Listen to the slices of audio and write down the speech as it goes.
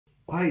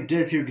Hi,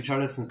 Des here, Guitar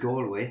Lessons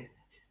Galway.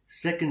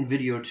 Second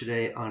video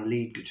today on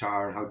lead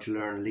guitar and how to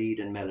learn lead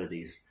and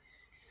melodies.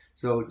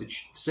 So the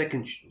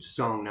second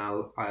song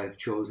now I've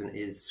chosen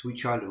is Sweet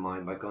Child of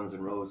Mine by Guns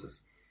N'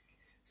 Roses.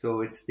 So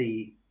it's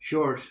the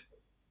short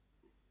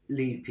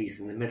lead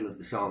piece in the middle of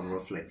the song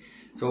roughly.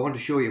 So I want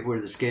to show you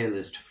where the scale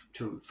is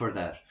for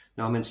that.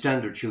 Now I'm in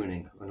standard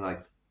tuning,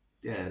 unlike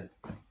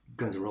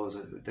Guns N'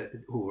 Roses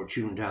who were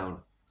tuned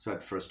down. So I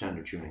prefer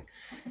standard tuning.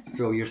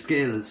 So your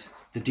scale is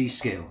the D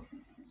scale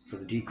for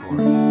the D chord,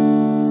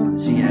 and the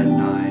C add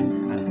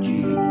 9, and the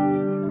G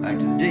back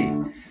to the D.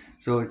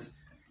 So it's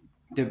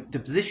the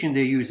position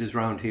they use is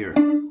round here.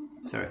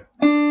 Sorry.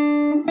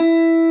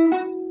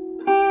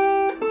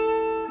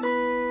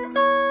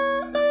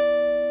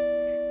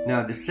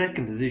 Now the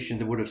second position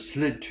they would have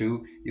slid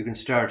to, you can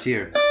start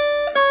here.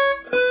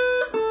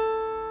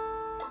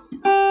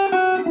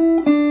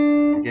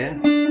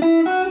 Again.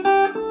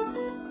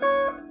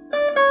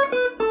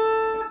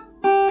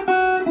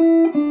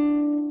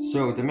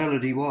 So the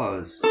melody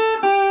was. And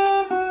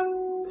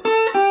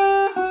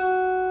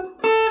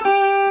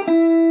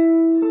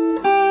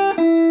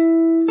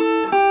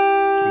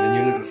then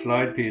your little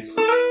slide piece. So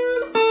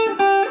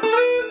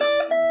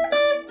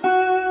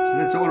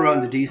that's all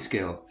around the D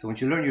scale. So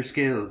once you learn your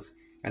scales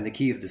and the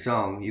key of the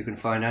song, you can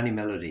find any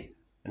melody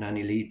and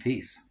any lead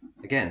piece.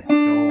 Again,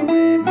 do,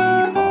 re, mi,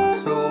 fa,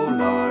 sol,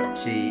 la,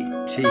 ti,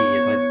 ti,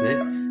 as I'd say.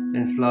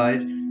 Then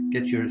slide,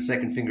 get your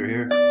second finger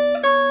here.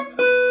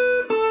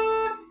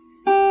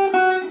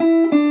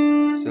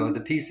 So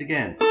the piece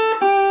again,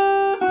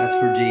 that's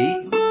for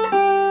D,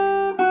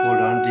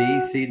 hold on, D,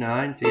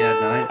 C9, C add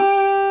 9,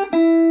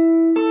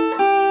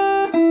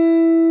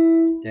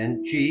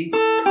 then G,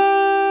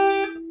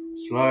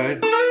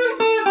 slide,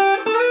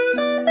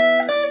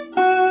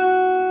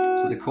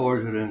 so the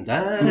chords with them,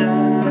 da da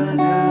da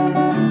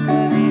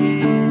da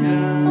dee da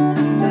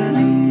da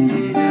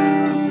dee da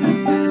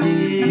da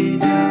dee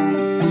da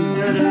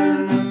da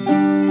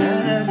da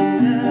da da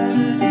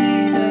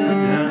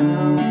da.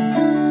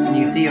 And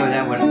you see how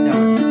that would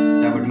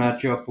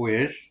match up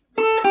with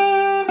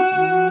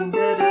da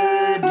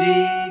da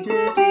dee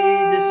da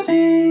dee the C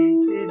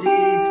D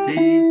C,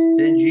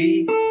 then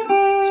G,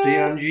 stay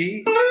on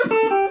G.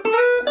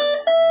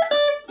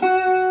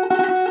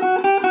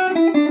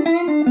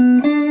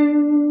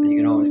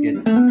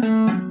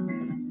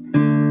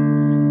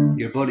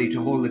 Your buddy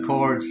to hold the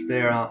chords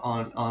there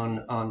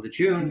on the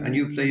tune, and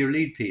you play your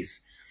lead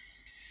piece.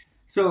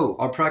 So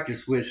our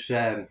practice with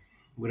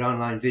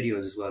online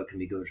videos as well can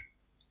be good.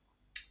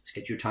 Let's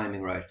get your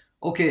timing right.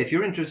 Okay, if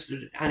you're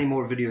interested in any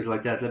more videos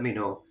like that, let me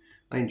know.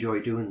 I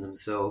enjoy doing them,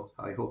 so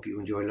I hope you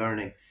enjoy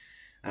learning.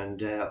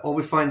 And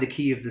always find the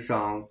key of the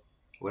song,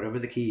 whatever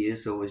the key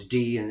is. So it's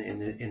D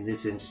in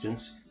this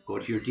instance. Go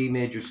to your D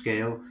major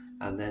scale,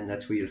 and then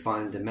that's where you'll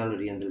find the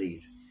melody and the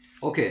lead.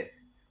 Okay.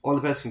 All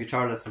the best from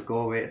Guitar Lessons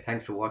Galway.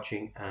 Thanks for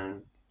watching,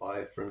 and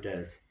bye from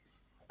Des.